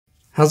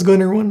How's it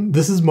going, everyone?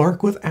 This is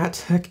Mark with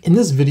 @Tech. In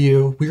this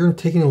video, we are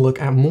taking a look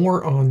at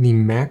more on the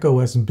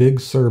macOS Big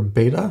Sur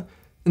beta.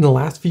 In the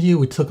last video,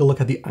 we took a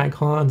look at the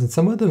icons and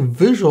some of the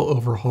visual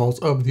overhauls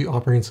of the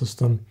operating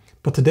system.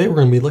 But today we're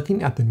going to be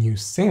looking at the new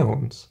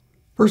sounds.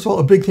 First of all,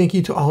 a big thank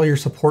you to all your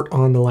support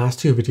on the last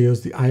two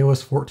videos, the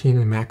iOS 14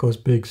 and macOS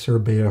Big Sur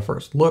beta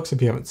first looks.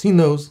 If you haven't seen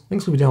those,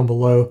 links will be down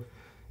below.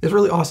 It's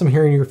really awesome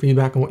hearing your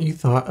feedback on what you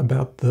thought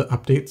about the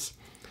updates.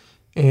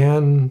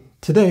 And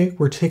today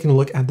we're taking a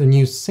look at the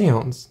new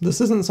sounds. This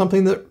isn't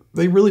something that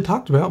they really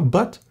talked about,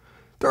 but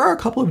there are a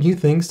couple of new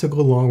things to go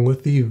along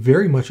with the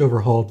very much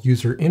overhauled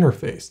user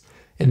interface.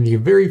 And the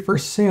very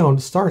first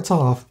sound starts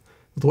off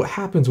with what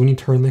happens when you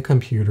turn the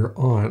computer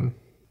on.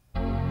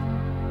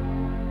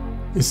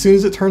 As soon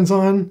as it turns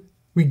on,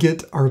 we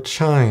get our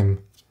chime.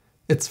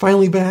 It's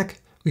finally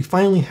back. We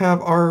finally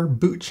have our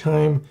boot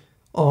chime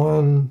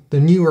on the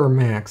newer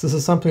Macs. This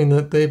is something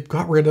that they've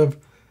got rid of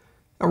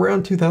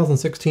around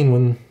 2016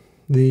 when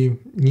the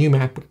new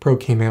MacBook Pro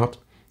came out,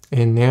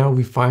 and now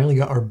we finally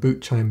got our boot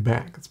chime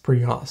back. It's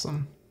pretty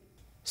awesome.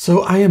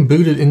 So I am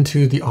booted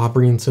into the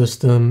operating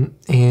system,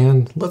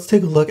 and let's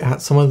take a look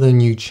at some of the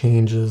new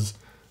changes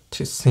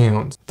to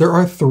sounds. There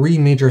are three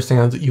major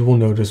sounds that you will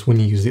notice when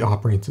you use the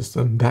operating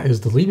system. That is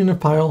deleting a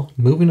file,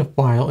 moving a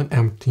file, and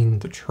emptying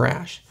the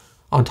trash.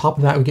 On top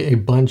of that, we get a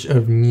bunch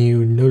of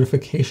new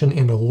notification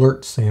and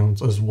alert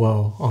sounds as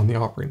well on the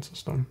operating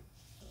system.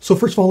 So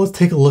first of all, let's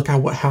take a look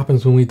at what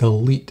happens when we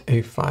delete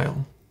a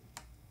file.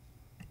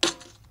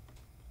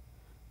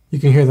 You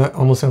can hear that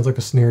almost sounds like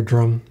a snare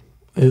drum.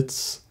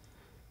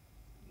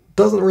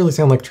 Doesn't really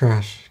sound like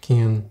trash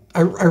can.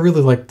 I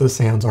really like the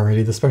sounds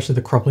already, especially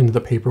the crumpling of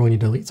the paper when you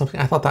delete something.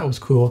 I thought that was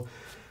cool.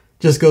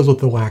 Just goes with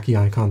the wacky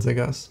icons, I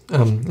guess.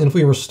 And if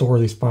we restore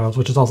these files,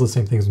 which is also the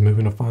same thing as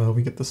moving a file,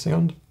 we get the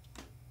sound.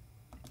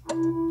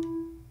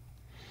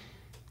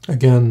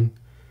 Again,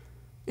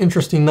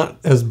 interesting, not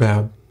as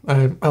bad.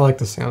 I like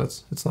the sound,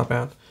 it's not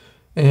bad.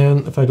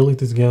 And if I delete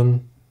this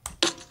again,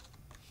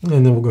 and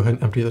then we'll go ahead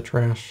and empty the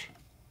trash.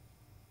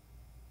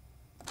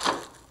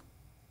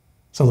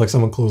 Sounds like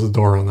someone closed the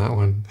door on that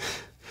one.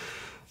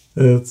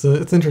 It's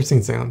an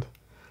interesting sound.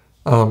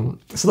 So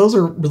those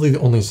are really the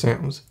only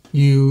sounds.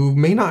 You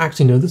may not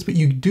actually know this, but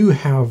you do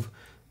have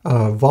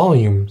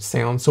volume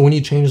sound. So when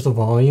you change the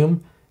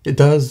volume, it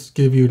does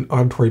give you an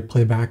auditory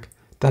playback.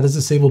 That is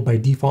disabled by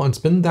default and it's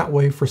been that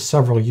way for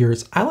several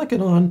years. I like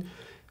it on,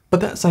 but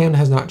that sound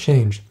has not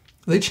changed.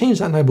 They changed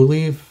that in, I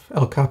believe,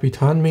 El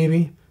Capitan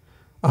maybe,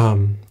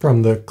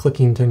 from the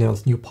clicking to now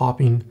it's new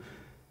popping.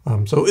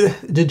 So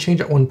it did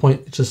change at one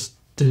point, it just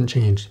didn't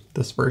change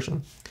this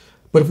version.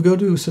 But if we go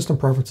to System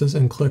Preferences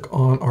and click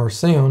on our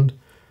sound,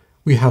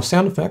 we have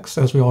sound effects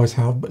as we always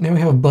have, but now we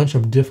have a bunch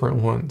of different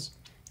ones.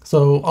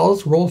 So I'll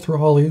just roll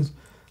through all these,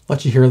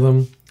 let you hear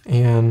them,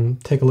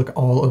 and take a look at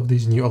all of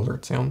these new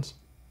alert sounds.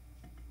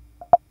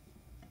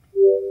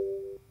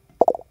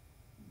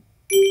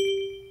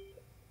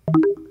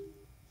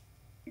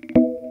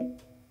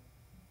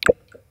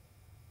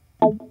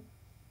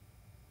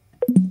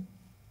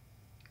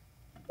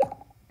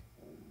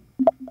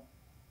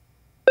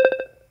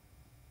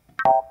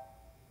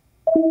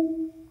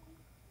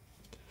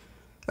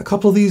 A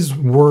couple of these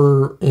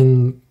were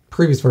in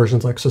previous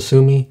versions like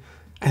Susumi.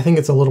 I think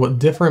it's a little bit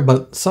different,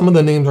 but some of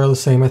the names are the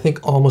same. I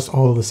think almost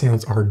all of the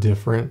sounds are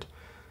different.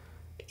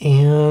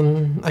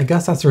 And I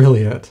guess that's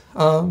really it.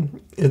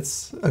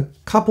 It's a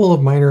couple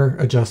of minor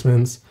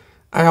adjustments.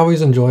 I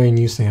always enjoy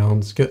new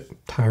sounds, get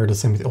tired of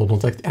some of the old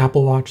ones. Like the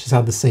Apple Watch has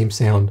had the same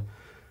sound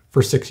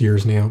for 6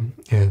 years now,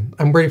 and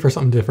I'm ready for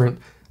something different.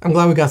 I'm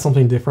glad we got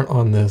something different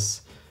on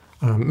this.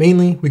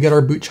 Mainly, we get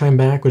our boot chime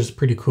back, which is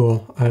pretty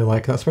cool. I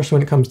like that, especially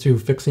when it comes to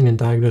fixing and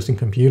diagnosing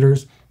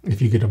computers.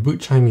 If you get a boot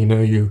chime, you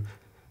know you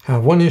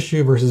have one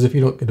issue versus if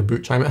you don't get a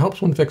boot chime. It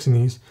helps when fixing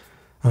these.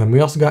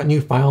 We also got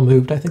new file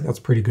moved. I think that's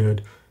pretty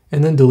good.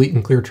 And then delete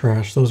and clear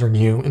trash. Those are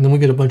new. And then we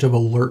get a bunch of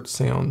alert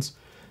sounds.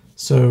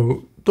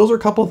 So those are a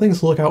couple of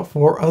things to look out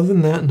for. Other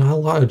than that, not a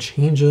lot of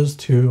changes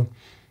to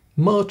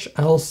much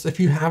else. If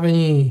you have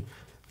any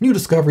new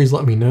discoveries,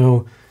 let me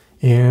know.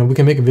 And we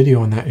can make a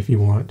video on that if you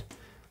want.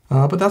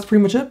 But that's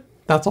pretty much it.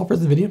 That's all for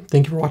this video.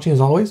 Thank you for watching as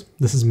always.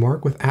 This is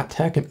Mark with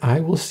 @Tech, and I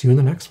will see you in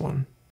the next one.